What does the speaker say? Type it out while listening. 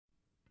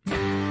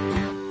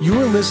You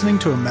are listening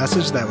to a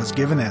message that was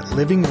given at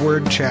Living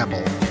Word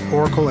Chapel,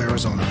 Oracle,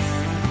 Arizona.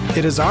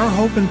 It is our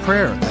hope and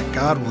prayer that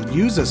God will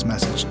use this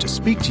message to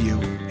speak to you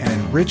and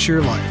enrich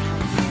your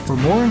life. For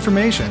more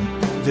information,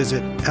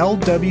 visit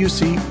lwcoracle.org.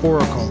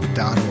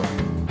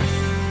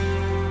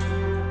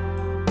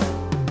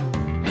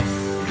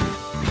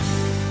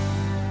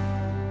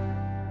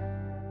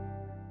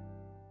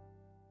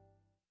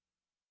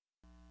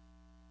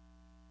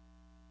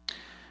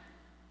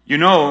 You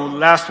know,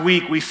 last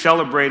week we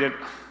celebrated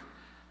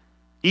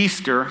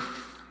Easter,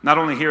 not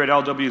only here at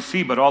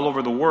LWC, but all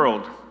over the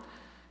world.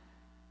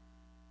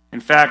 In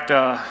fact,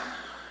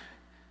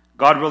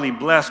 God really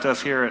blessed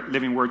us here at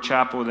Living Word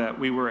Chapel that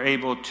we were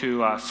able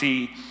to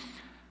see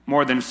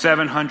more than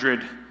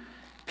 700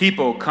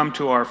 people come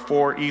to our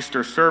 4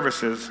 Easter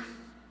services,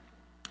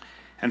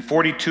 and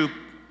 42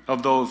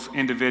 of those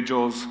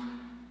individuals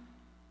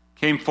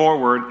came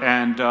forward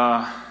and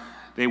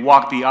they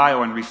walked the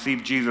aisle and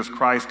received Jesus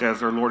Christ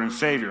as their Lord and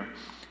Savior.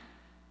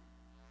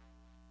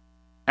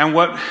 And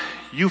what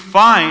you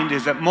find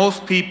is that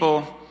most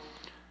people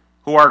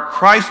who are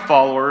Christ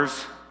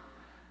followers,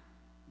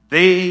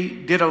 they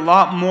did a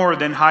lot more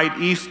than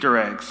hide Easter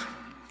eggs.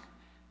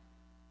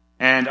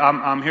 And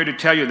I'm here to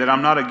tell you that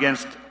I'm not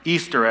against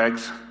Easter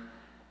eggs.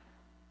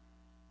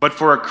 But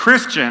for a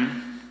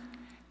Christian,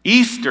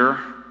 Easter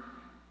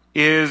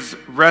is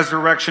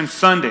Resurrection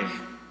Sunday.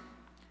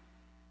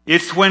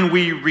 It's when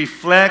we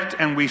reflect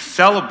and we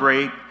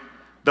celebrate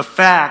the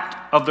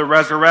fact of the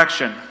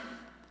resurrection.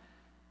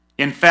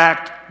 In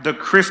fact, the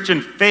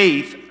Christian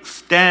faith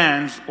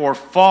stands or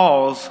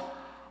falls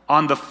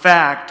on the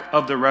fact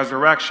of the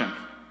resurrection.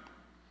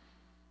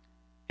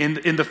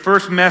 In the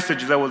first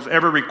message that was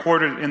ever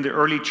recorded in the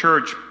early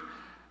church,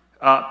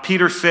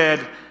 Peter said,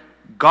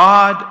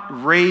 God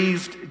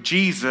raised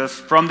Jesus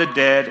from the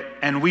dead,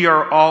 and we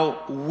are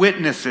all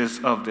witnesses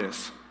of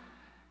this.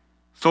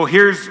 So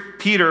here's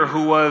Peter,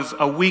 who was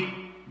a week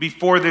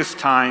before this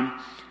time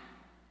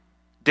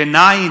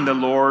denying the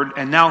Lord,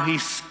 and now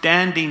he's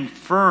standing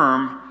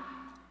firm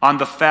on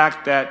the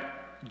fact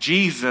that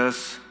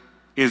Jesus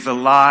is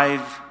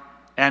alive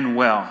and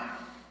well.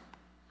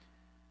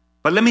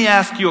 But let me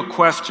ask you a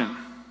question.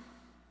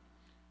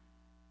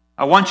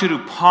 I want you to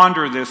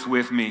ponder this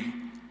with me.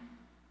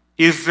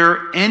 Is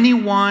there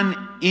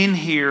anyone in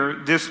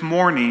here this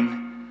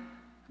morning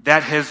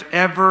that has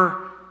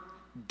ever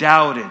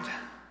doubted?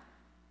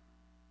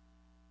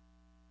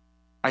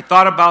 I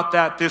thought about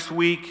that this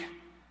week,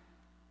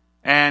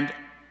 and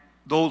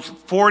those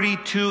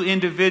 42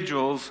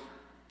 individuals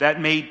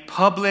that made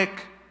public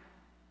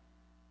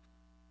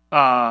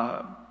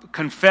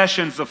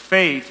confessions of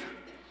faith,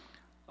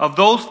 of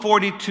those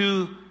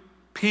 42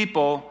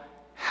 people,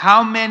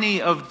 how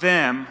many of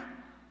them,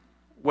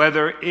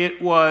 whether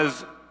it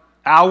was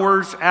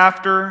hours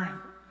after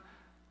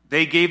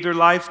they gave their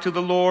lives to the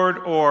Lord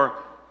or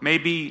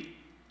maybe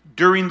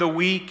during the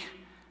week,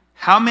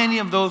 how many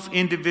of those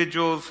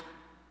individuals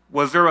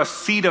was there a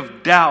seed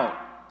of doubt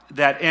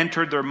that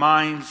entered their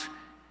minds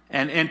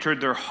and entered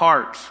their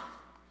hearts?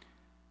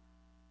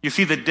 You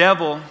see, the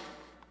devil,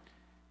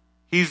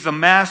 he's the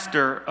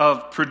master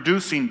of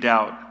producing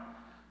doubt.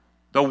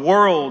 The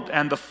world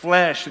and the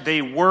flesh,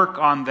 they work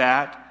on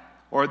that,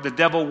 or the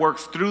devil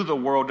works through the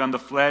world and the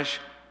flesh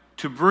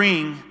to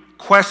bring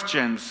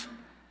questions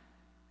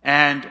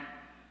and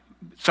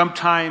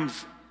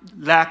sometimes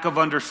lack of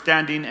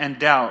understanding and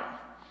doubt.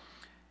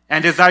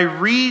 And as I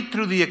read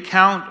through the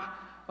account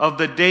of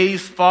the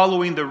days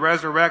following the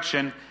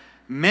resurrection,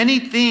 many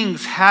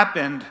things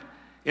happened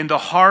in the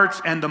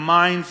hearts and the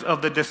minds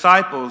of the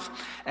disciples.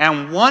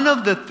 And one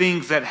of the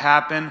things that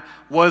happened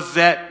was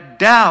that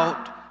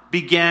doubt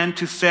began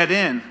to set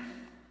in.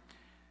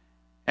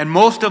 And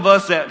most of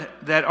us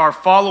that are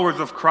followers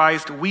of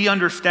Christ, we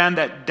understand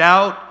that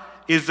doubt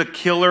is the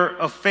killer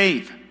of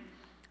faith.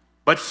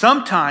 But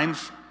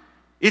sometimes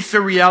it's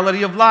the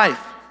reality of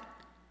life.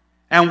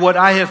 And what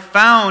I have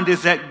found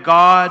is that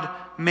God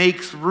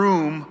makes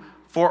room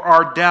for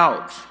our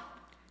doubts.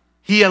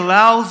 He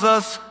allows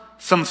us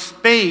some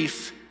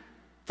space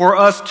for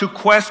us to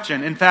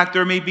question. In fact,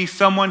 there may be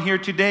someone here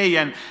today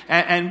and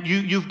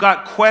you've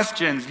got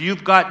questions,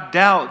 you've got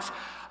doubts.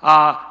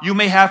 You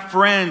may have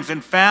friends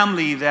and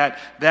family that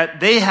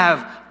they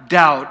have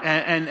doubt,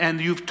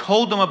 and you've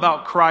told them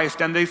about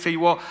Christ, and they say,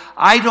 well,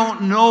 I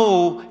don't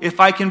know if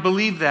I can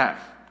believe that.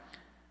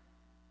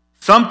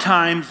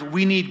 Sometimes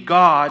we need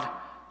God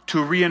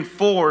to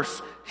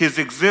reinforce His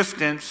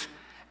existence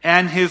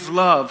and His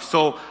love.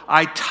 So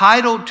I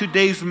titled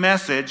today's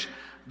message,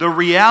 The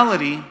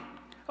Reality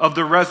of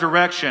the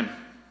Resurrection.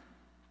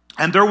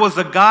 And there was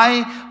a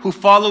guy who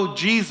followed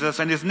Jesus,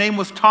 and his name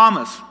was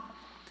Thomas.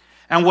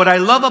 And what I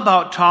love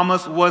about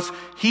Thomas was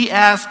he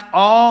asked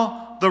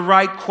all the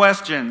right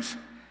questions.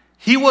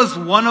 He was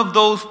one of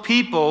those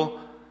people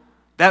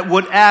that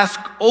would ask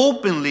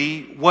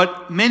openly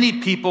what many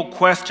people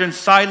question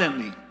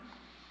silently.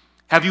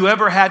 Have you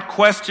ever had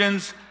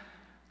questions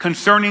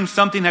concerning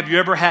something? Have you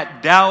ever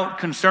had doubt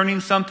concerning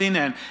something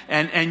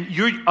and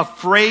you're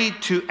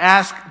afraid to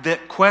ask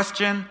that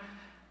question?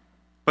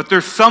 But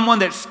there's someone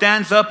that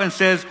stands up and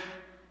says,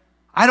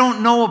 I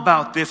don't know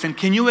about this, and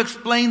can you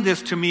explain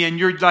this to me? And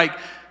you're like,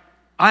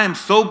 I am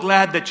so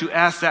glad that you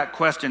asked that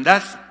question.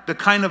 That's the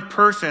kind of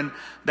person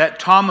that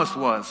Thomas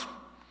was.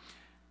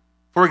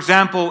 For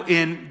example,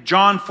 in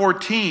John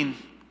 14,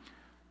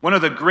 one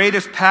of the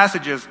greatest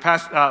passages,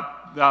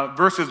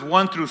 verses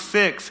 1 through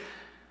 6,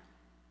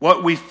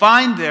 what we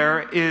find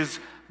there is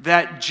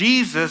that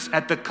Jesus,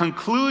 at the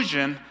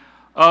conclusion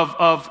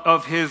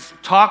of his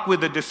talk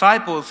with the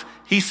disciples,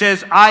 he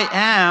says, I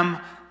am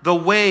the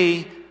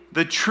way,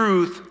 the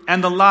truth,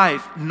 and the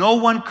life. No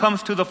one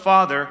comes to the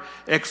Father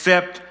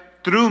except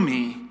through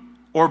me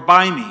or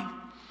by me.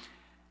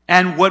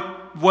 And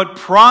what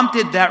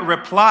prompted that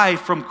reply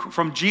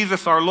from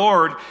Jesus our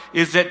Lord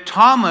is that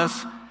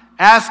Thomas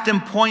asked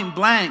him point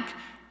blank.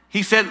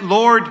 He said,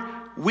 Lord,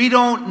 we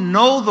don't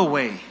know the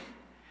way.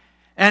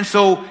 And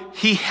so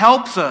he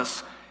helps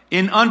us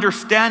in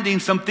understanding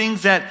some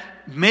things that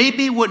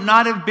maybe would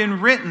not have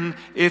been written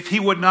if he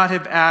would not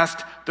have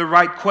asked the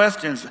right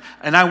questions.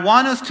 And I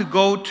want us to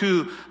go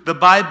to the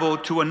Bible,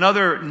 to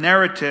another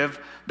narrative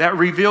that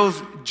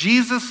reveals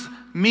Jesus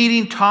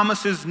meeting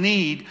Thomas's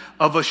need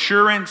of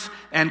assurance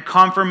and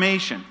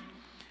confirmation.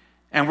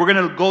 And we're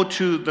going to go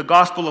to the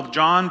Gospel of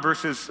John,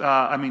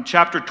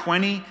 chapter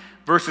 20,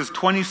 verses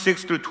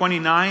 26 through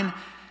 29,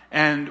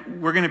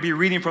 and we're going to be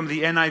reading from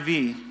the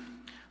NIV.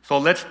 So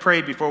let's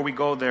pray before we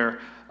go there.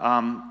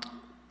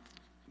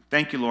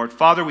 Thank you, Lord.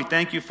 Father, we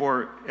thank you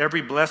for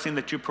every blessing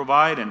that you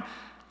provide, and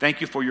thank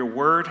you for your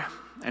word.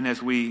 And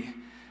as we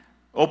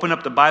open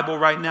up the Bible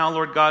right now,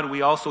 Lord God,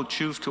 we also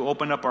choose to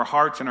open up our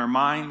hearts and our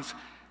minds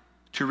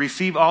to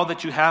receive all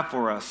that you have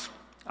for us.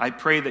 I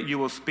pray that you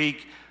will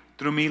speak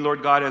through me,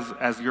 Lord God,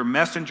 as your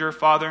messenger,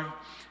 Father,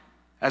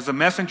 as a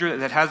messenger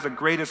that has the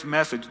greatest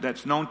message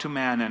that's known to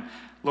man. And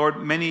Lord,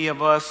 many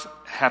of us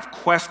have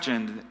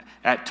questioned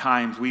at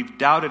times. We've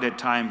doubted at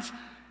times.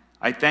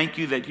 I thank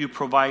you that you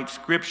provide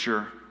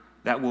scripture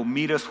that will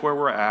meet us where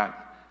we're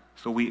at.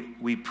 So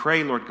we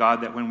pray, Lord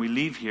God, that when we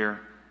leave here,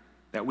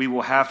 that we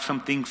will have some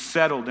things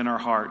settled in our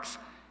hearts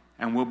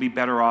and we'll be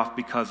better off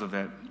because of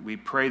it. We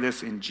pray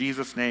this in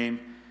Jesus'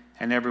 name,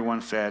 and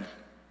everyone said,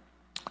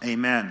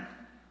 amen.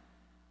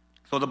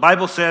 So the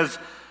Bible says,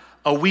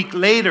 a week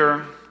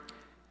later,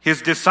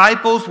 his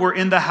disciples were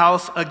in the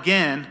house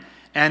again,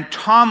 and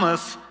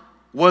Thomas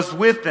was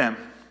with them.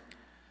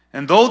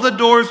 And though the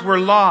doors were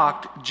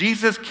locked,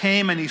 Jesus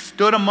came and he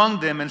stood among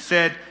them and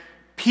said,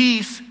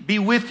 peace be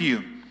with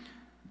you.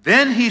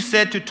 Then he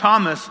said to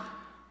Thomas,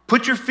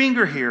 put your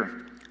finger here.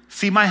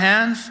 See my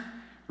hands?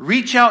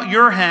 Reach out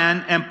your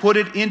hand and put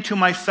it into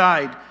my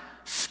side.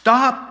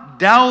 Stop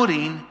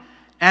doubting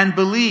and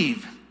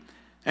believe.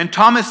 And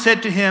Thomas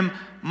said to him,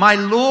 my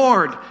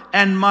Lord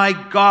and my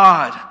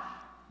God.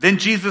 Then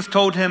Jesus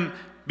told him,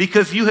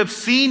 because you have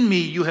seen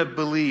me, you have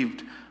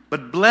believed.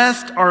 But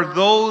blessed are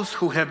those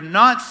who have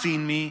not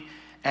seen me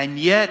and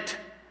yet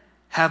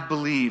have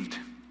believed.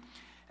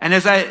 And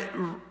as I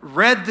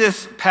read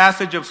this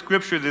passage of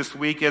Scripture this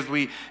week, as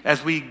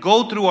we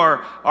go through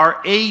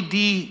our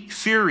AD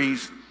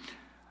series,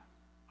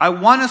 I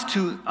want us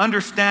to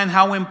understand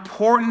how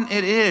important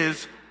it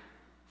is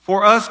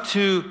for us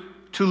to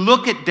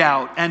look at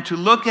doubt and to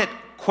look at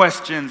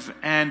questions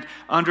and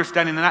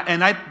understanding.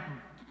 And I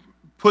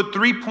put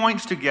 3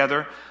 points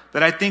together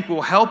that I think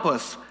will help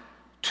us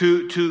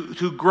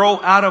to grow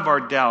out of our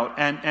doubt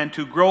and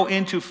to grow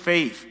into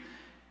faith.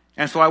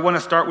 And so I want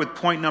to start with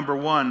point number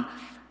 1,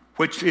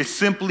 which is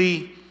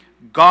simply,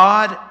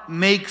 God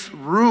makes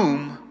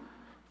room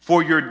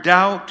for your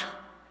doubt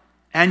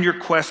and your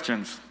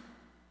questions.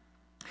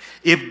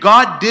 If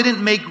God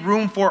didn't make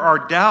room for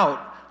our doubt,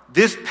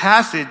 this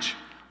passage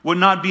would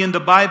not be in the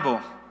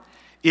Bible.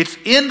 It's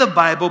in the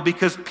Bible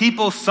because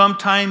people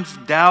sometimes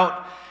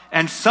doubt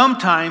and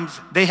sometimes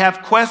they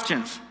have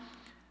questions.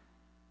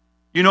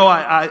 You know,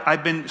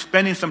 I've been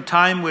spending some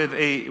time with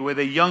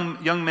a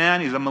young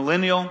man. He's a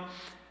millennial,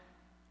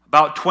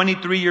 about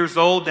 23 years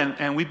old,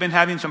 and we've been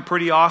having some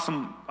pretty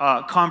awesome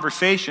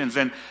conversations.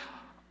 And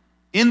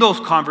in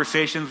those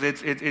conversations,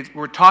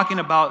 we're talking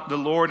about the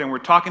Lord and we're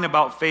talking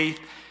about faith.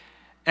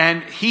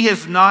 And he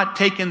has not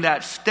taken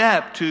that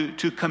step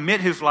to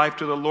commit his life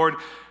to the Lord,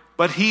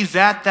 but he's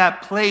at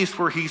that place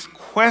where he's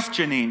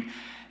questioning,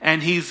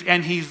 and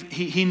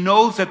he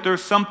knows that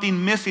there's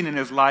something missing in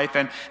his life.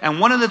 And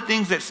one of the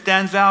things that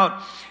stands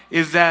out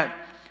is that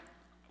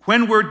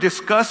when we're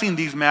discussing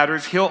these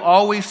matters, he'll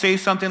always say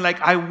something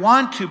like, I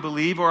want to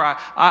believe, or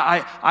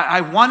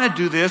I want to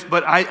do this,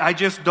 but I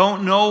just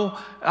don't know.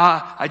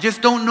 I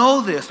just don't know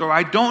this, or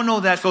I don't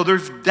know that. So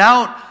there's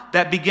doubt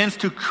that begins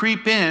to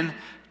creep in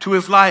to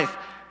his life.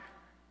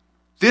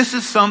 This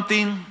is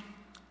something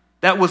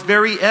that was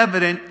very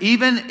evident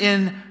even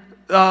in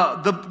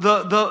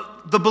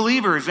the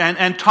believers,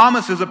 and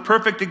Thomas is a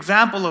perfect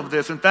example of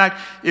this. In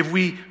fact, if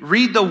we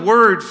read the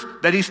words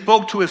that he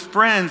spoke to his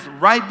friends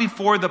right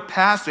before the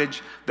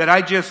passage that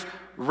I just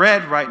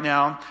read right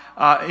now,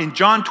 in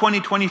John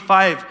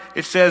 20:25,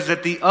 it says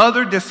that the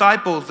other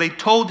disciples, they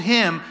told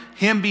him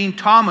being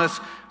Thomas,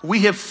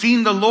 "We have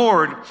seen the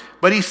Lord."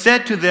 But he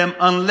said to them,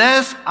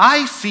 "Unless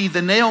I see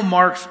the nail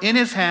marks in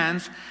his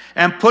hands,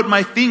 and put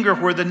my finger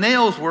where the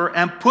nails were,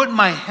 and put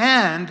my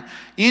hand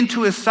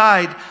into his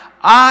side,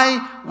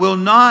 I will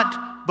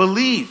not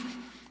believe."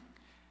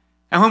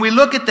 And when we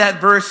look at that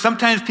verse,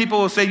 sometimes people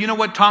will say, you know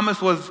what,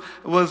 Thomas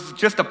was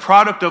just a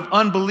product of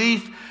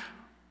unbelief.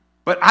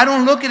 But I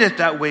don't look at it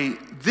that way.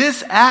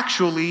 This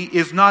actually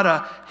is not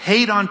a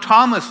hate on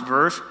Thomas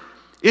verse.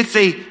 It's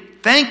a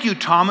thank you,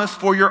 Thomas,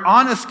 for your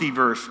honesty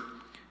verse.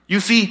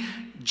 You see,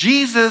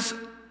 Jesus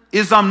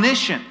is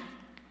omniscient.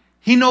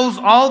 He knows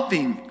all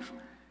things.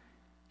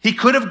 He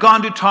could have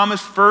gone to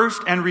Thomas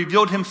first and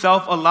revealed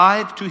himself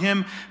alive to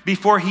him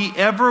before he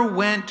ever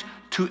went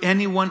to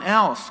anyone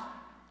else.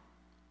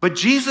 But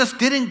Jesus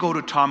didn't go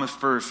to Thomas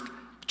first.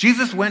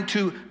 Jesus went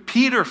to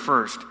Peter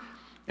first.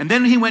 And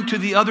then he went to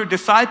the other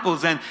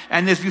disciples. And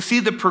as you see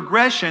the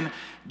progression,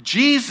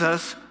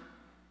 Jesus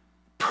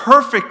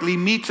perfectly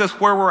meets us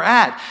where we're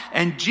at.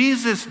 And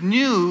Jesus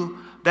knew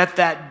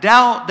that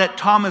doubt that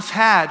Thomas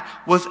had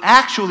was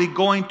actually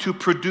going to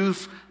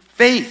produce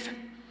faith.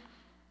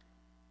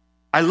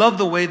 I love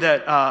the way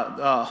that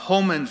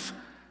Holman's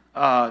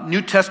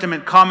New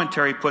Testament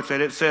commentary puts it.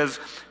 It says,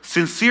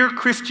 "Sincere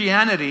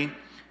Christianity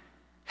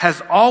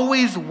has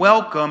always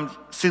welcomed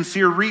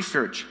sincere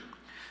research.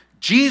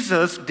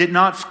 Jesus did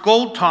not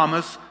scold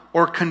Thomas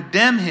or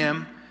condemn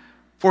him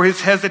for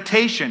his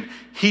hesitation.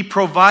 He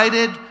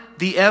provided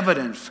the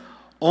evidence.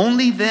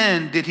 Only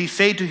then did he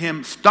say to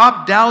him,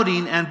 'Stop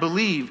doubting and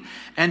believe.'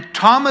 And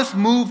Thomas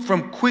moved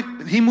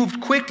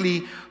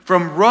quickly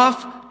from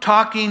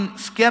rough-talking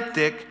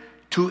skeptic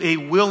to a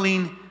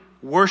willing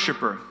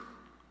worshiper."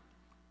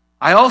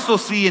 I also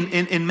see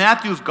in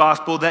Matthew's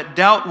gospel that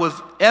doubt was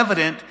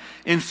evident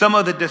in some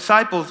of the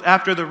disciples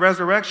after the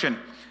resurrection.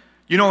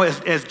 You know,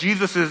 as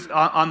Jesus is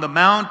on the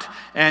mount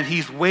and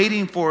he's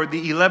waiting for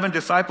the 11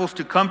 disciples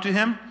to come to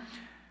him,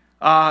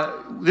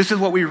 this is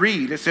what we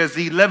read. It says,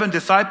 "The 11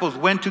 disciples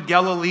went to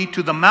Galilee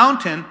to the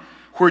mountain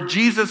where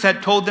Jesus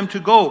had told them to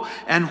go.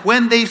 And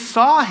when they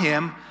saw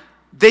him,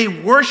 they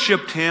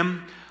worshiped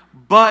him,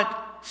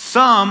 but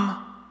some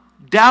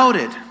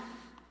doubted."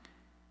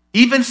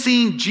 Even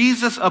seeing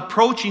Jesus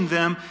approaching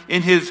them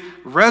in his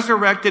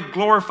resurrected,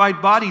 glorified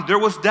body, there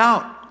was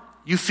doubt.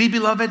 You see,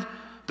 beloved,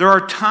 there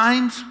are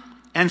times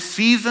and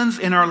seasons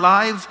in our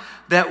lives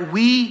that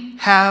we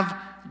have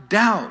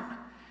doubt.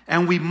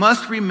 And we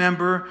must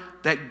remember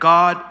that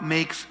God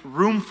makes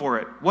room for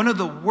it. One of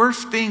the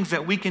worst things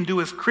that we can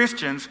do as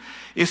Christians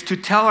is to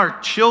tell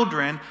our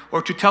children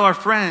or to tell our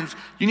friends,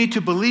 you need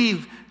to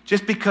believe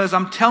just because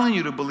I'm telling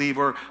you to believe,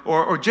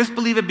 or just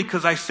believe it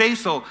because I say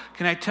so.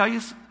 Can I tell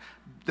you,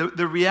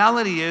 the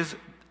reality is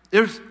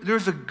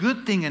there's a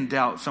good thing in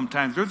doubt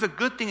sometimes. There's a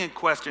good thing in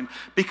question,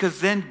 because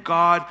then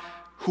God,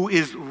 who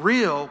is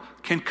real,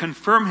 can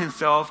confirm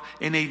himself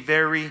in a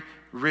very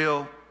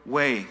real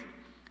way.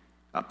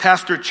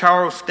 Pastor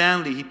Charles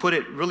Stanley, he put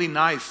it really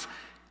nice.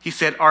 He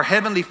said, "Our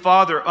Heavenly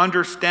Father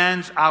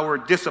understands our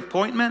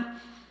disappointment,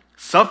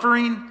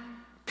 suffering,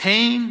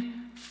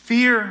 pain,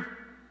 fear,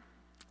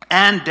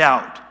 and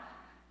doubt.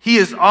 He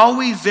is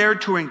always there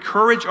to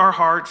encourage our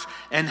hearts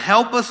and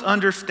help us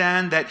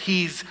understand that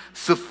he's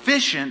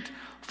sufficient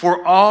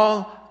for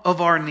all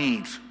of our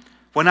needs.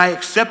 When I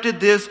accepted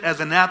this as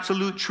an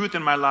absolute truth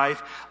in my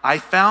life, I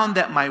found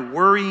that my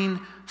worrying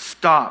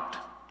stopped."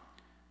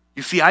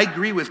 You see, I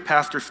agree with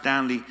Pastor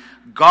Stanley.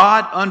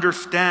 God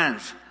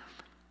understands.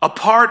 A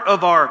part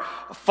of our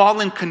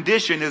fallen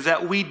condition is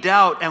that we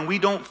doubt and we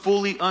don't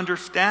fully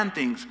understand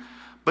things.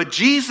 But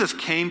Jesus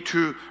came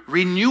to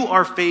renew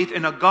our faith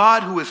in a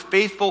God who is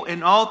faithful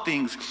in all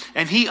things.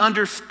 And he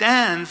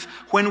understands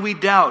when we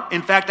doubt.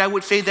 In fact, I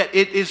would say that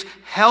it is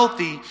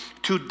healthy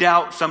to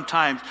doubt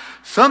sometimes.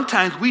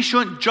 Sometimes we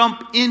shouldn't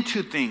jump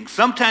into things.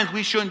 Sometimes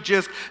we shouldn't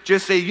just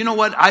say, you know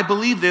what, I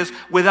believe this,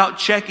 without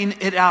checking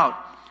it out.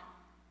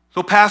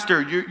 So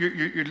Pastor,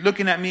 you're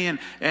looking at me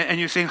and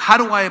you're saying, how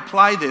do I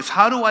apply this?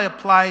 How do I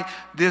apply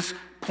this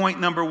point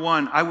number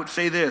one? I would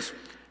say this: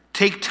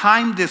 take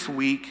time this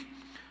week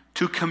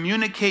to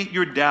communicate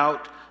your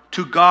doubt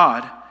to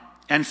God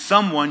and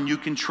someone you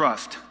can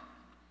trust.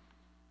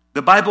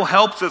 The Bible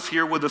helps us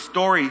here with a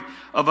story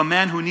of a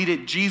man who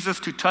needed Jesus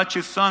to touch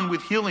his son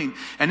with healing.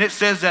 And it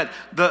says that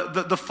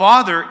the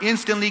father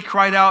instantly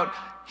cried out,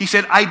 he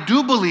said, "I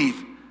do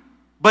believe,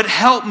 but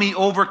help me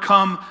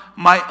overcome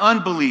my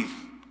unbelief."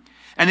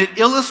 And it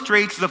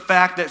illustrates the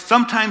fact that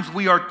sometimes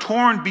we are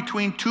torn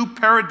between two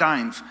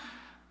paradigms.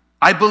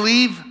 I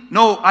believe,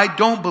 no, I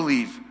don't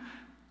believe.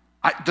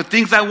 The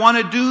things I want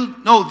to do,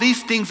 no,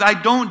 these things I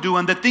don't do.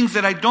 And the things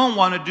that I don't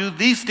want to do,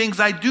 these things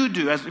I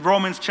do, as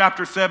Romans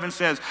chapter 7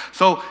 says.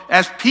 So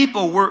as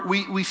people,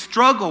 we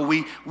struggle,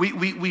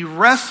 we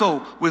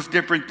wrestle with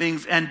different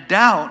things. And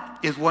doubt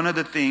is one of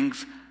the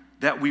things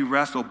that we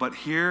wrestle. But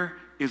here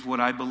is what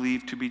I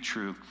believe to be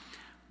true.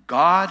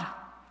 God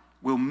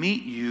will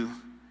meet you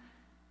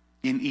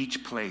in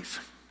each place.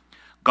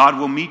 God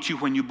will meet you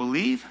when you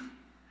believe.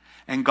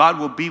 And God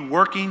will be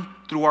working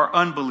through our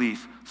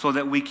unbelief so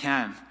that we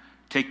can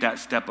take that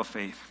step of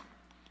faith.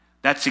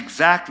 That's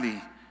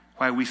exactly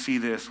why we see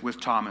this with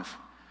Thomas.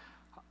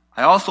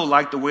 I also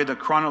like the way the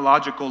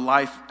Chronological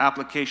Life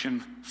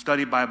Application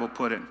Study Bible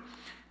put it.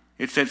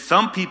 It said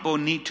some people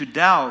need to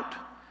doubt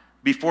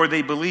before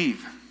they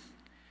believe.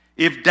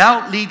 If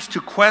doubt leads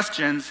to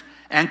questions,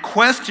 and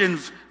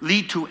questions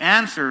lead to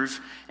answers,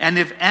 and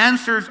if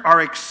answers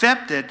are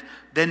accepted,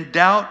 then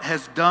doubt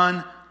has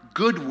done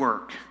good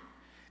work.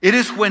 It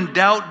is when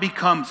doubt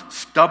becomes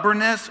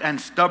stubbornness, and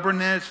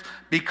stubbornness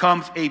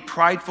becomes a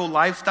prideful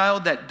lifestyle,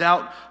 that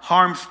doubt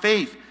harms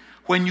faith.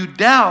 When you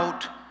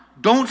doubt,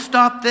 don't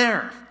stop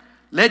there.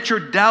 Let your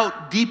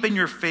doubt deepen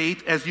your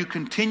faith as you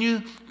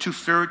continue to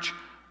search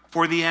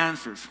for the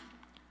answers.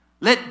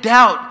 Let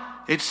doubt,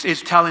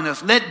 it's telling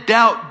us, let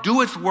doubt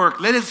do its work.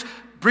 Let it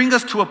bring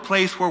us to a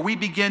place where we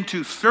begin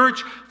to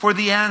search for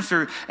the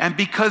answer. And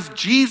because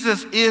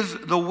Jesus is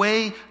the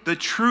way, the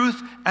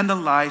truth, and the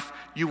life,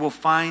 you will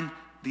find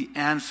the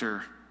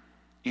answer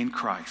in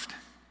Christ.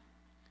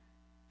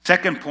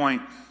 Second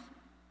point,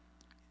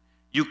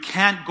 you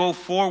can't go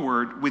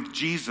forward with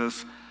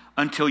Jesus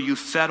until you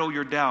settle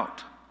your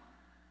doubt.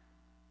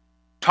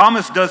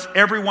 Thomas does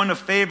everyone a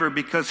favor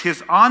because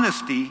his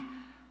honesty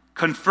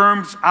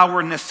confirms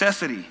our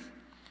necessity.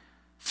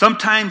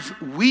 Sometimes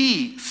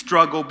we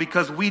struggle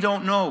because we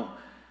don't know.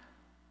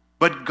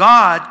 But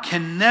God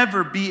can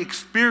never be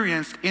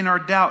experienced in our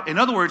doubt. In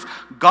other words,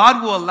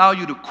 God will allow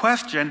you to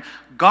question,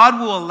 God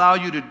will allow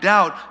you to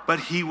doubt, but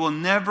He will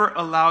never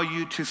allow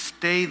you to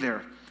stay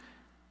there.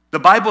 The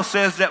Bible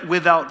says that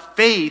without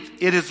faith,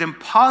 it is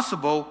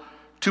impossible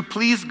to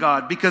please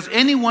God, because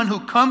anyone who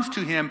comes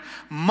to Him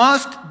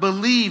must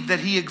believe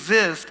that He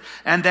exists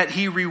and that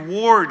He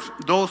rewards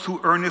those who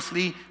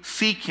earnestly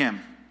seek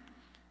Him.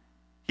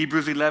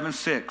 Hebrews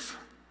 11:6.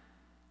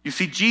 You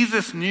see,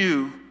 Jesus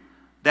knew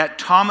that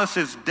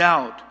Thomas's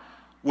doubt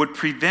would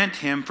prevent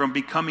him from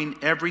becoming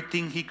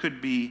everything he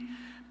could be,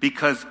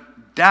 because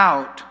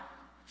doubt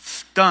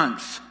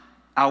stunts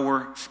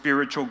our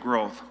spiritual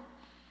growth.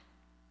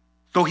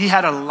 So he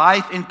had a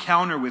life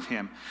encounter with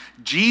him.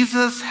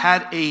 Jesus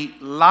had a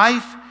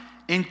life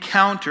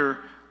encounter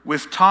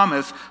with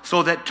Thomas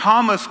so that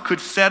Thomas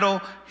could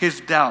settle his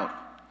doubt.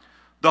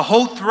 The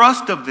whole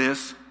thrust of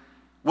this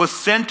was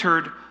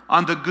centered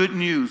on the good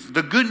news.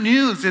 The good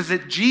news is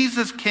that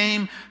Jesus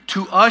came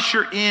to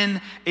usher in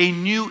a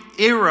new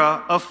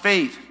era of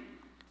faith.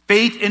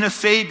 Faith in a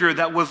Savior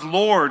that was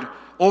Lord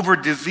over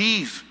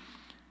disease,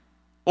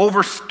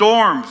 over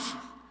storms,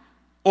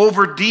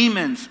 over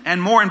demons,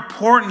 and more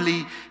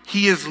importantly,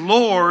 He is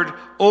Lord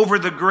over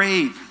the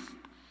grave.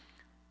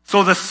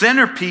 So the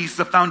centerpiece,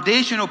 the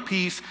foundational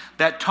piece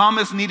that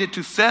Thomas needed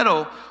to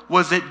settle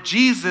was that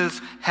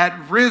Jesus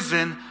had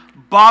risen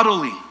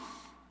bodily,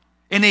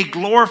 in a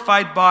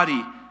glorified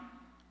body.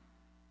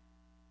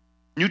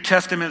 New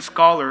Testament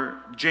scholar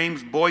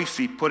James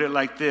Boyce put it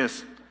like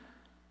this: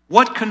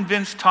 what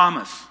convinced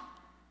Thomas?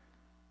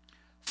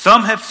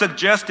 Some have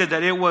suggested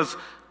that it was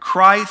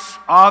Christ's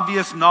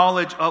obvious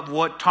knowledge of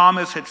what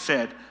Thomas had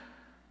said,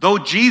 though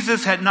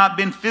Jesus had not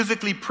been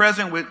physically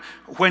present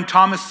when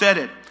Thomas said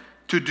it.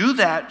 To do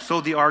that,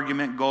 so the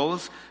argument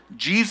goes,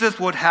 Jesus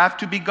would have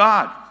to be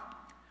God.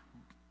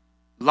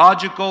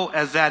 Logical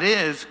as that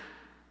is,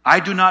 I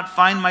do not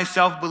find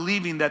myself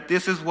believing that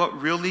this is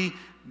what really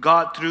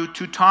got through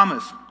to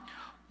Thomas.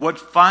 What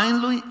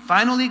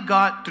finally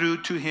got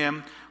through to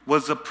him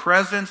was the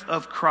presence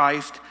of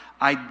Christ,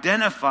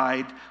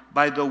 identified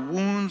by the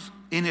wounds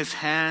in his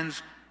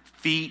hands,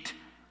 feet,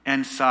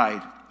 and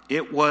side.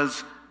 It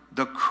was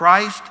the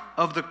Christ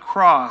of the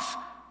cross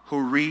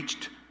who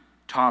reached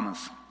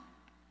Thomas.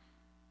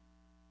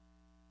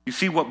 You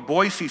see, what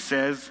Boyce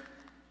says,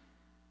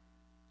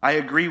 I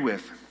agree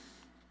with.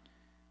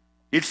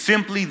 It's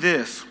simply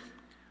this: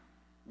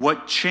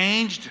 what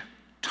changed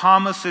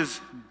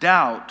Thomas's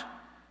doubt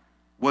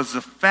was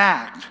the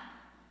fact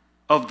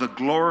of the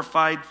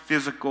glorified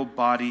physical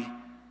body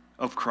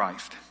of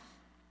Christ.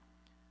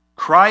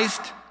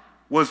 Christ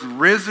was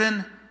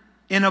risen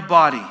in a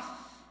body.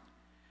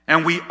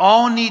 And we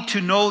all need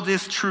to know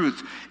this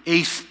truth.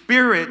 A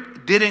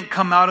spirit didn't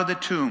come out of the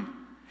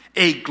tomb.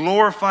 A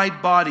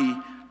glorified body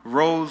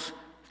rose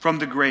from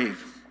the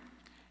grave.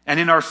 And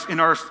in our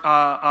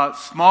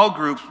small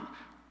groups,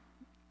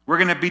 we're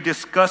going to be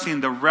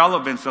discussing the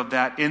relevance of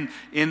that. In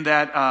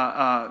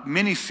that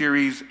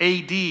mini-series,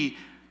 AD,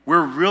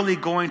 we're really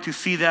going to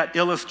see that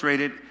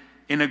illustrated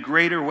in a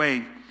greater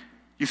way.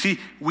 You see,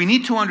 we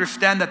need to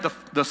understand that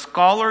the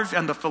scholars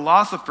and the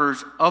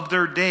philosophers of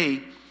their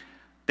day,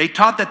 they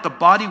taught that the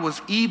body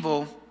was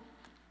evil,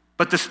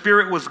 but the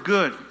spirit was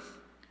good.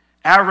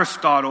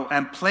 Aristotle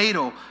and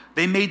Plato,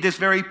 they made this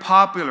very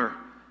popular.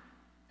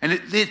 And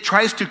it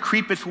tries to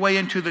creep its way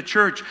into the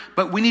church.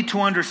 But we need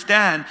to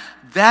understand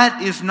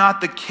that is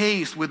not the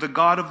case with the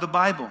God of the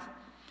Bible.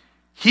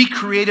 He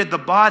created the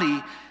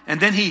body,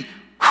 and then He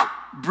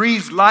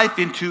breathed life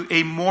into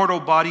a mortal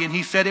body, and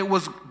He said it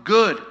was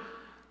good.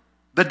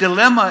 The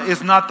dilemma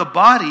is not the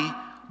body,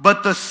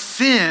 but the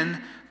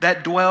sin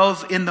that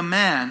dwells in the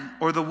man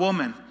or the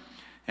woman.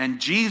 And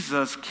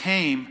Jesus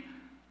came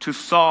to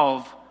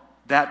solve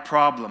that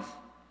problem.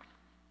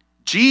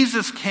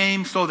 Jesus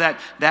came so that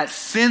that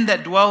sin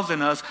that dwells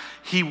in us,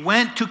 he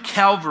went to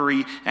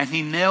Calvary and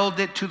he nailed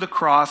it to the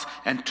cross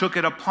and took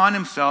it upon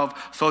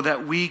himself so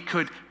that we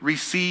could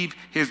receive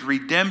his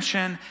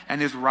redemption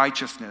and his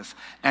righteousness.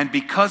 And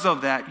because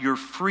of that, you're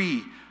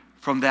free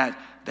from that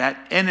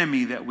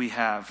enemy that we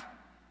have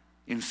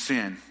in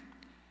sin.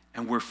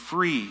 And we're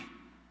free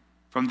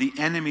from the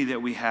enemy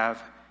that we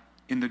have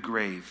in the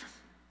grave.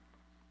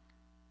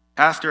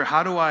 Pastor,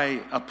 how do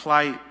I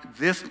apply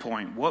this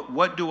point?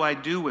 What do I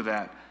do with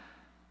that?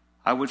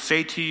 I would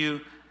say to you,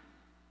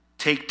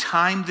 take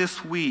time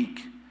this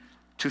week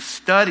to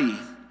study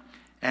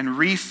and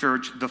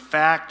research the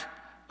fact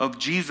of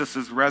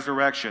Jesus'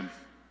 resurrection.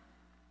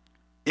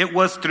 It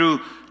was through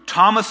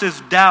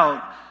Thomas's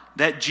doubt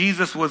that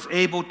Jesus was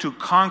able to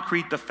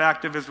concrete the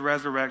fact of his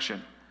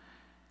resurrection.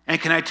 And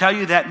can I tell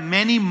you that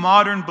many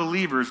modern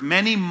believers,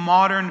 many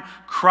modern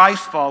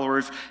Christ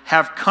followers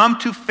have come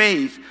to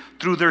faith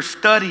through their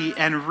study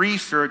and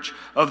research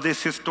of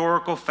this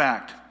historical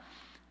fact.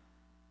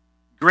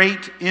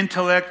 Great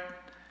intellect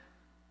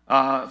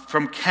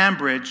from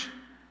Cambridge,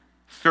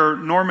 Sir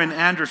Norman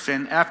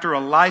Anderson, after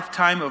a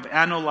lifetime of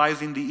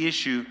analyzing the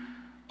issue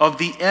of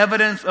the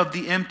evidence of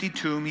the empty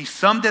tomb, he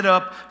summed it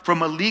up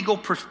from a legal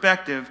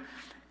perspective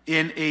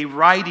in a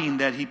writing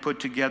that he put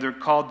together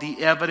called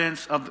The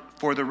Evidence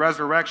for the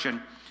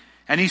Resurrection.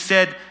 And he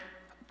said,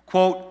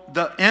 quote,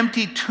 "The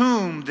empty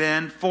tomb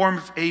then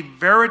forms a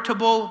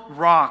veritable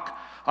rock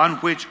on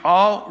which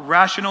all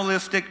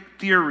rationalistic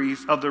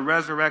theories of the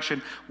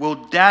resurrection will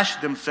dash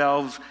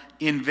themselves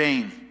in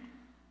vain.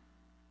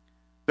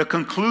 The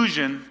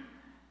conclusion,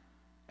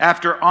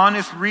 after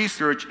honest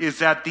research, is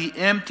that the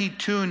empty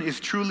tomb is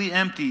truly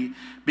empty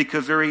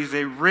because there is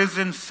a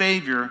risen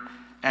Savior,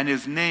 and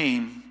his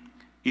name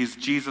is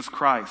Jesus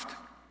Christ."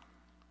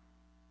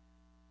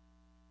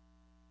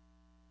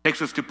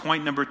 Takes us to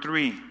point number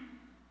 3.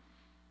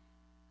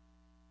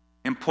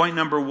 In point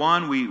number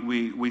 1,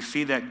 we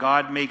see that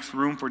God makes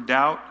room for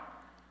doubt.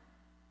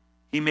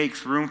 He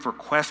makes room for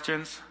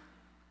questions.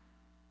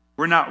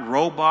 We're not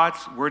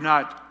robots. We're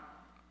not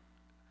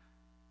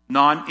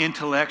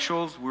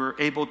non-intellectuals. We're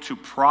able to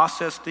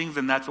process things,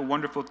 and that's a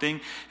wonderful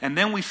thing. And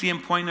then we see in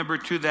point number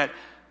 2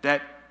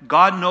 that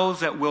God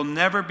knows that we'll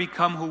never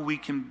become who we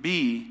can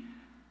be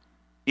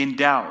in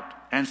doubt.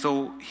 And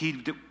so he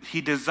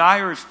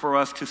desires for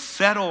us to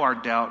settle our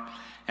doubt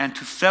and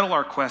to settle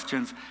our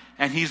questions.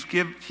 And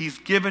he's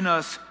given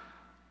us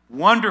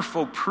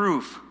wonderful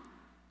proof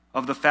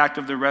of the fact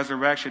of the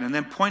resurrection. And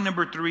then point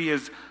number 3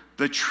 is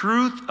the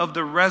truth of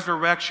the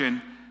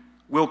resurrection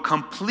will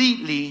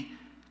completely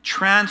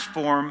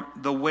transform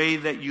the way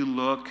that you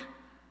look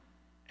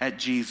at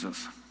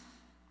Jesus.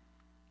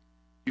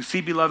 You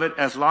see, beloved,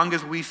 as long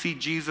as we see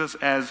Jesus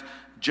as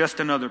just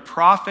another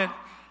prophet,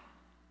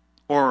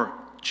 or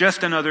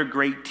just another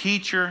great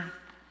teacher,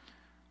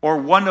 or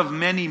one of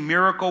many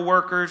miracle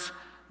workers,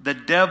 the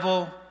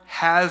devil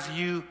has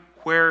you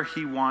where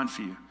he wants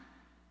you.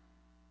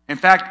 In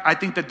fact, I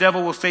think the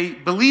devil will say,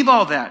 believe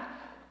all that.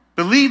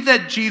 Believe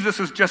that Jesus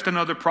is just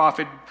another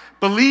prophet.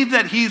 Believe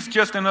that he's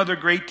just another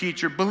great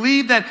teacher.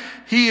 Believe that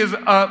he is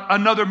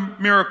another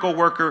miracle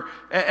worker.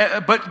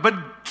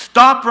 But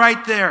stop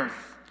right there.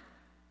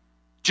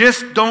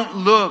 Just don't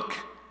look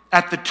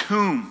at the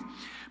tomb.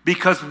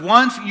 Because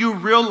once you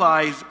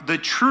realize the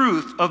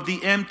truth of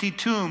the empty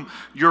tomb,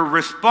 your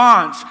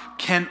response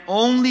can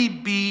only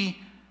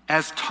be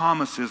as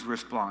Thomas's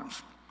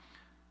response.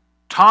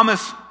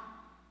 Thomas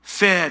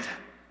said,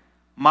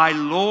 "My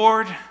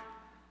Lord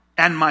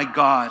and my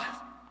God."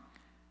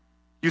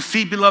 You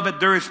see, beloved,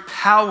 there is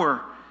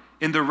power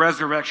in the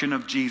resurrection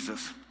of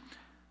Jesus.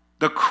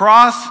 The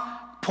cross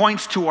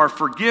points to our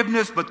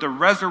forgiveness, but the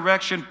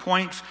resurrection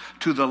points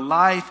to the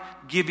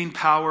life-giving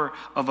power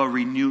of a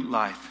renewed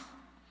life.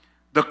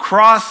 The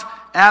cross,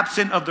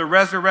 absent of the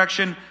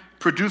resurrection,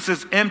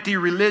 produces empty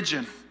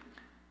religion,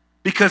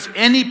 because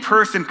any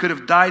person could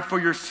have died for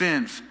your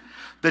sins.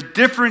 The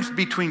difference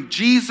between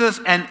Jesus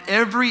and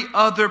every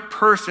other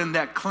person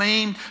that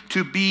claimed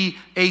to be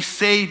a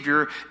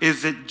Savior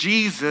is that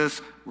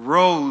Jesus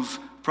rose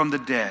from the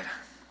dead.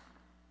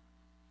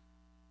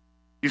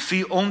 You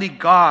see, only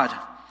God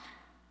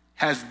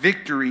has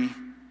victory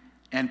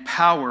and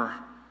power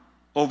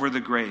over the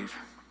grave.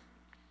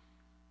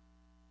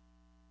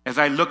 As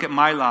I look at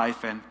my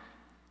life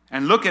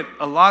and look at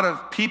a lot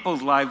of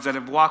people's lives that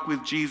have walked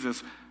with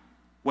Jesus,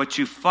 what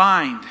you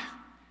find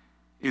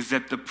is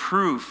that the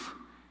proof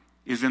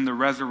is in the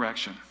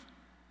resurrection.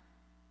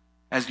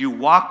 As you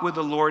walk with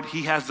the Lord,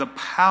 He has the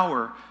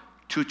power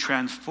to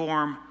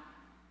transform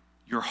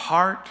your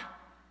heart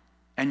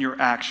and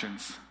your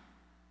actions.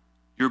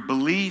 Your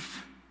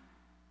belief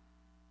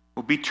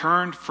will be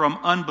turned from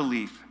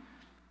unbelief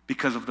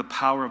because of the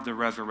power of the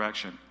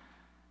resurrection.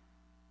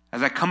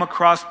 As I come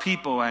across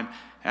people and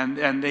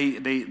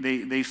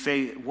they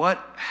say,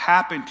 "What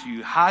happened to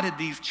you? How did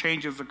these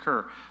changes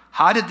occur?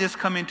 How did this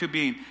come into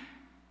being?"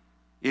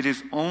 It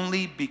is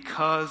only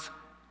because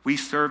we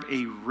serve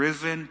a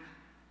risen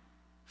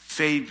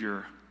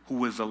Savior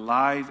who is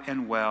alive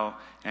and well,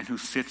 and who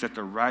sits at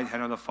the right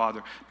hand of the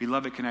Father.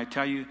 Beloved, can I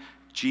tell you,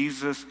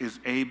 Jesus is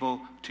able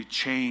to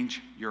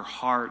change your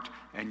heart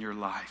and your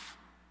life.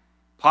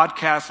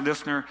 Podcast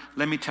listener,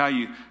 let me tell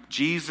you,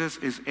 Jesus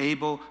is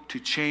able to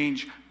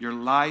change your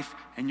life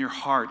and your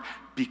heart,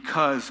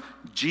 because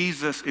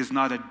Jesus is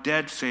not a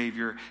dead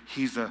Savior.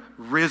 He's a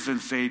risen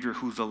Savior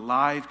who's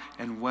alive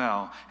and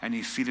well, and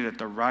he's seated at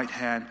the right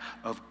hand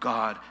of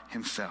God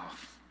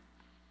himself.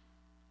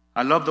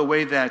 I love the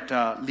way that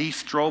Lee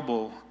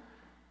Strobel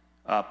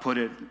put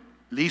it.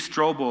 Lee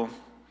Strobel,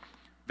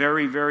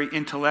 very, very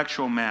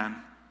intellectual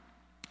man.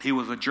 He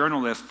was a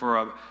journalist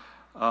for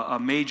a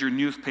major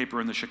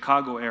newspaper in the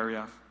Chicago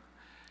area.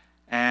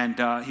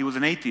 And he was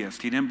an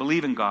atheist. He didn't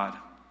believe in God.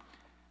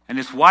 And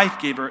his wife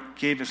gave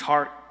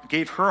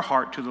her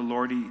heart to the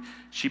Lord.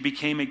 She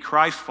became a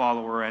Christ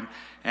follower.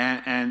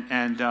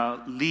 And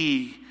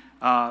Lee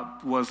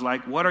was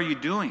like, "What are you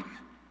doing?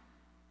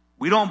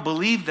 We don't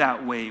believe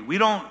that way. We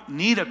don't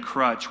need a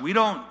crutch. We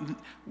don't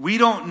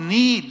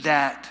need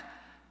that.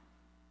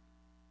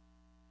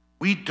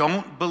 We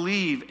don't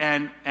believe."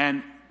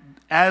 And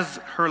as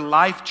her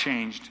life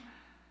changed,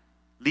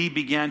 Lee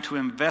began to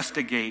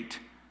investigate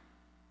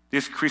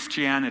this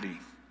Christianity.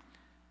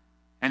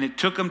 And it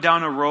took him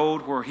down a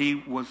road where he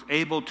was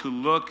able to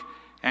look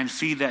and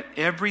see that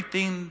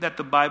everything that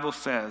the Bible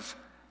says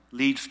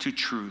leads to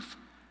truth.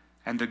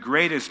 And the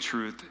greatest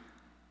truth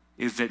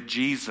is that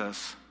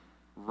Jesus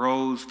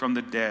rose from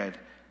the dead.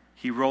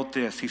 He wrote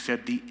this. He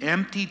said, "The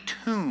empty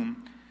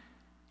tomb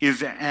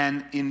is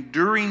an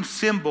enduring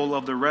symbol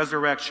of the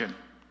resurrection.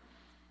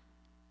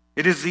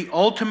 It is the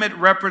ultimate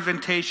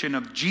representation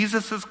of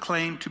Jesus'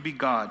 claim to be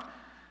God.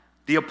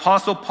 The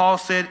Apostle Paul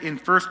said in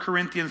 1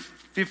 Corinthians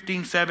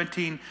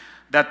 15:17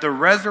 that the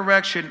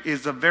resurrection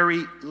is the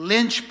very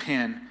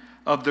linchpin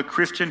of the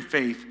Christian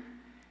faith.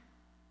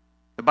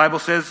 The Bible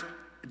says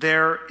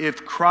there,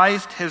 if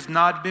Christ has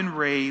not been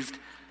raised,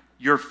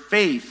 your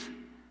faith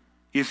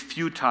is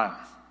futile,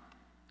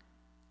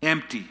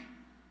 empty,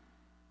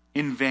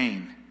 in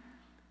vain,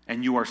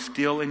 and you are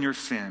still in your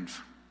sins."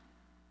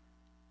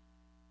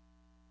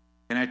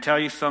 Can I tell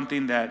you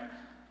something? That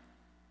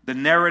the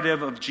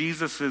narrative of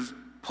Jesus'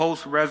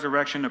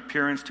 post-resurrection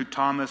appearance to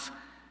Thomas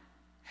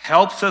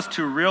helps us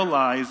to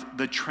realize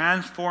the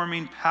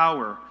transforming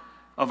power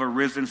of a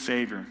risen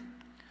Savior.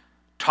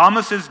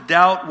 Thomas's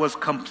doubt was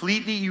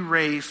completely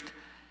erased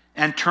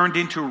and turned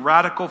into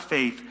radical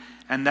faith,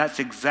 and that's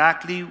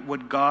exactly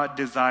what God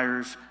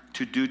desires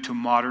to do to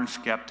modern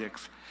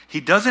skeptics. He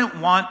doesn't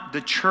want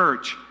the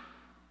church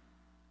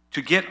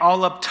to get all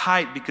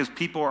uptight because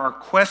people are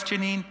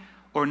questioning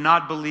or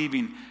not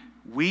believing.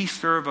 We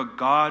serve a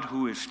God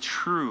who is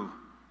true,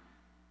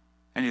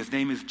 and his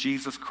name is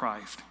Jesus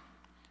Christ.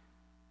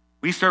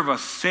 We serve a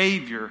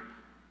Savior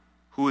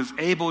who is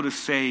able to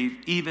save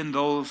even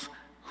those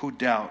who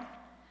doubt.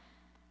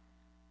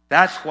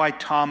 That's why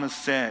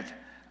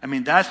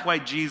that's why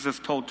Jesus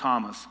told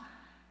Thomas,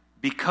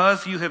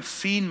 "Because you have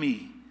seen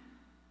me,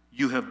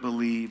 you have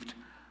believed,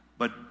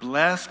 but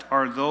blessed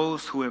are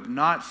those who have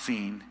not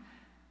seen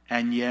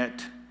and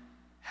yet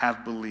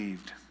have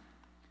believed."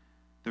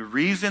 The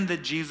reason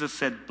that Jesus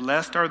said,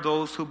 "Blessed are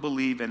those who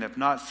believe and have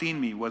not seen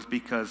me," was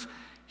because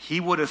he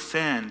would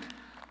ascend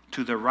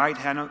to the right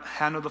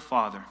hand of the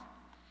Father.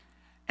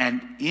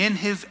 And in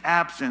his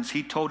absence,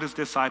 he told his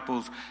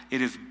disciples,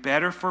 "It is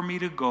better for me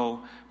to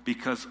go,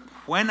 because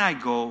when I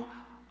go,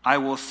 I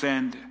will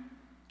send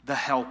the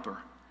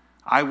Helper.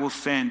 I will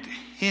send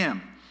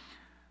him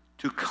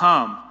to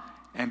come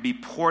and be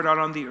poured out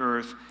on the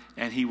earth,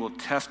 and he will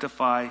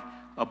testify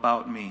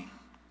about me."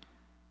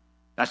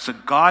 That's the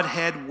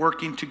Godhead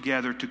working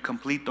together to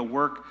complete the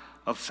work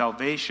of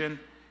salvation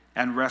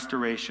and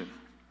restoration.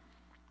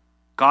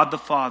 God the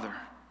Father,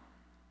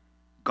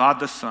 God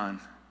the Son,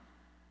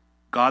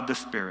 God the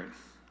Spirit.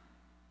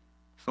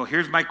 So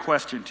here's my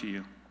question to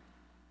you.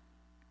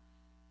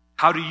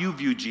 How do you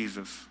view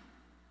Jesus?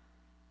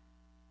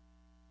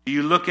 Do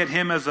you look at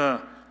him as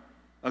a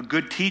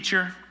good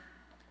teacher?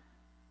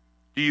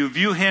 Do you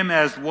view him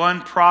as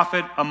one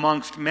prophet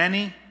amongst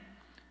many?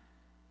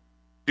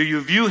 Do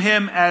you view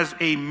him as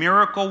a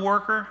miracle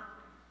worker?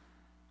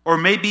 Or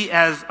maybe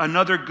as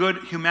another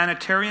good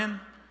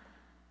humanitarian?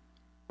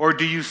 Or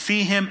do you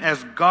see him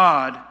as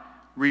God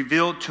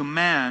revealed to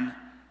man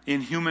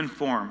in human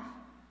form?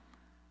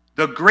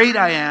 The great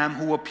I am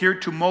who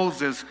appeared to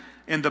Moses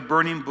in the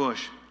burning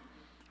bush.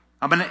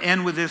 I'm going to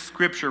end with this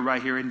scripture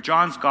right here. In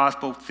John's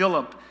Gospel,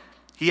 Philip,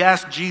 he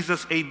asked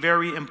Jesus a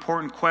very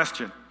important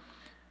question.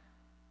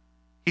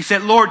 He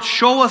said, "Lord,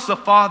 show us the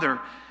Father,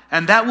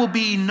 and that will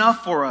be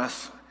enough for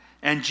us."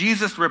 And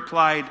Jesus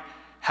replied,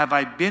 "Have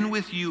I been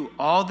with you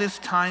all this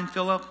time,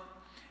 Philip,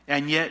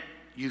 and yet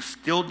you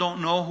still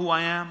don't know who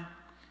I am?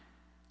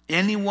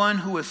 Anyone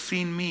who has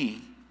seen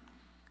me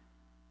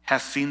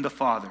has seen the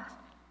Father."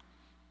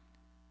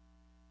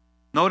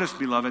 Notice,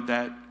 beloved,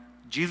 that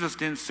Jesus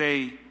didn't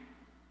say,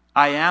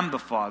 "I am the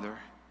Father,"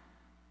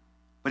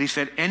 but he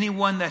said,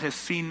 "Anyone that has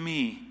seen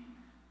me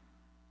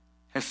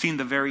has seen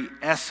the very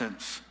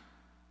essence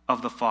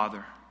of the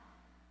Father."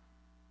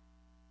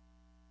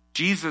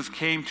 Jesus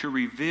came to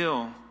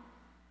reveal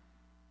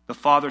the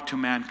Father to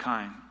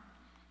mankind.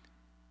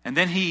 And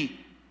then he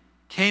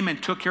came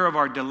and took care of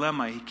our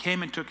dilemma. He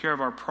came and took care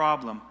of our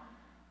problem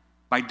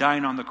by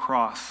dying on the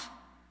cross.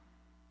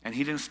 And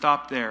he didn't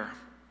stop there.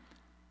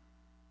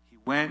 He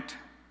went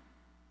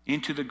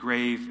into the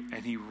grave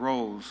and he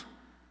rose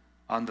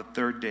on the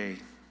third day.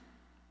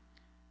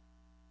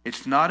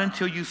 It's not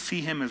until you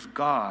see him as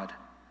God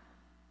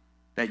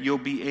that you'll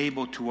be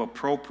able to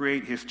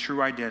appropriate his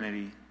true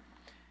identity.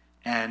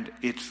 And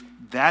it's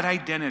that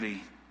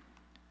identity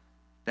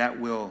that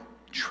will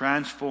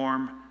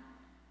transform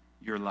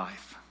your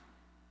life.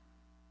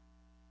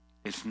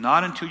 It's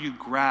not until you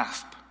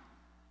grasp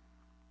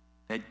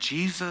that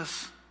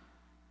Jesus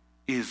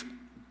is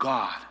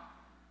God.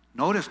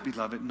 Notice,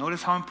 beloved,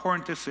 notice how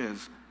important this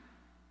is.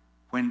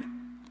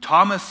 When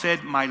Thomas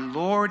said, "My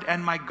Lord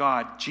and my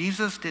God,"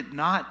 Jesus did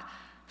not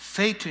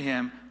say to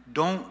him,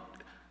 don't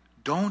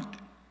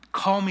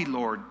call me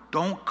Lord,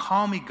 don't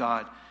call me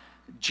God.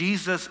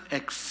 Jesus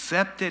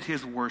accepted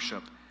his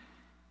worship.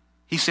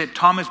 He said,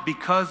 "Thomas,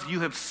 because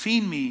you have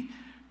seen me,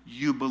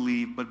 you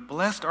believe. But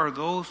blessed are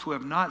those who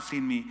have not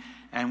seen me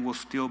and will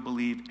still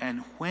believe."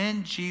 And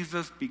when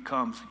Jesus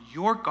becomes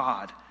your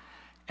God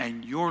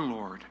and your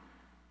Lord,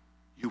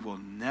 you will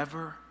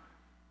never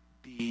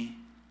be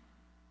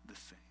the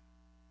same.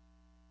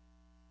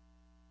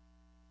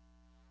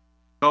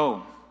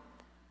 So,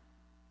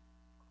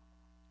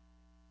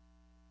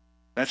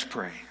 let's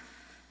pray.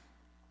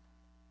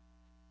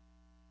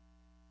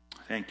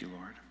 Thank you,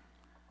 Lord.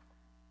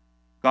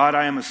 God,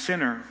 I am a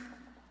sinner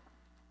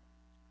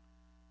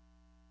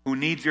who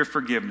needs your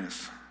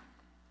forgiveness.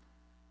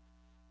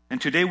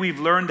 And today we've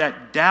learned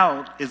that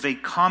doubt is a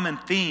common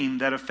theme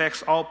that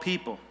affects all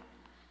people.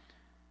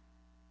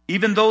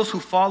 Even those who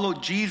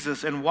followed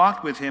Jesus and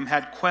walked with him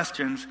had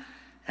questions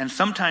and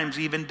sometimes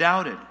even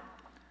doubted.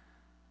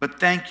 But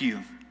thank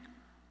you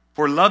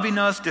for loving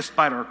us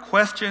despite our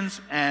questions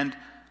and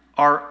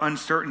our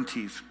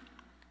uncertainties.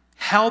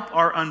 Help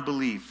our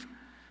unbelief.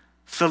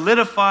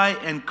 Solidify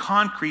and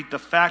concrete the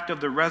fact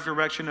of the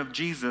resurrection of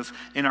Jesus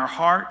in our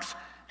hearts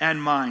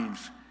and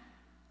minds.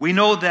 We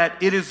know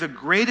that it is the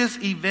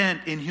greatest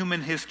event in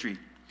human history.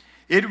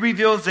 It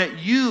reveals that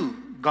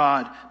you,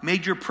 God,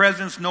 made your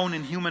presence known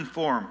in human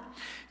form.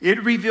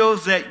 It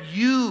reveals that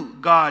you,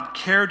 God,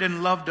 cared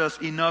and loved us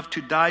enough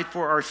to die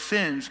for our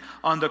sins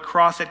on the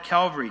cross at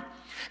Calvary,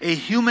 a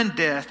human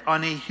death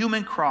on a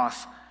human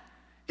cross.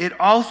 It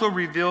also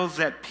reveals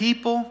that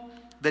people,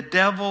 the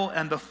devil,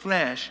 and the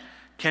flesh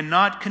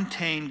cannot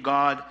contain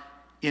God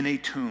in a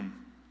tomb.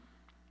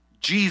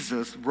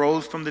 Jesus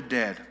rose from the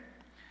dead.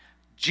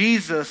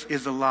 Jesus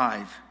is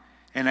alive,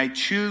 and I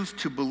choose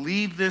to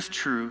believe this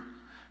true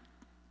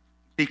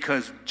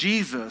because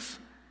Jesus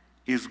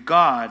is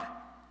God.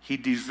 He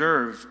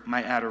deserves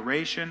my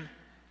adoration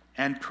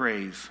and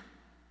praise,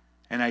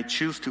 and I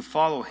choose to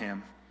follow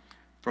him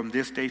from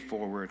this day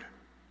forward.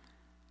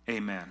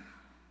 Amen.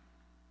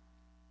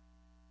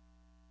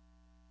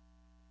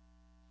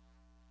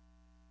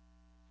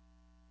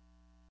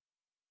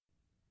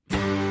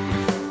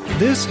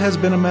 This has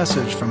been a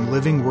message from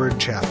Living Word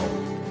Chapel.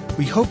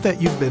 We hope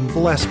that you've been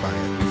blessed by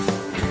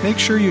it. Make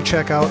sure you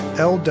check out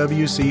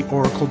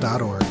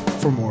lwcoracle.org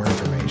for more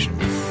information.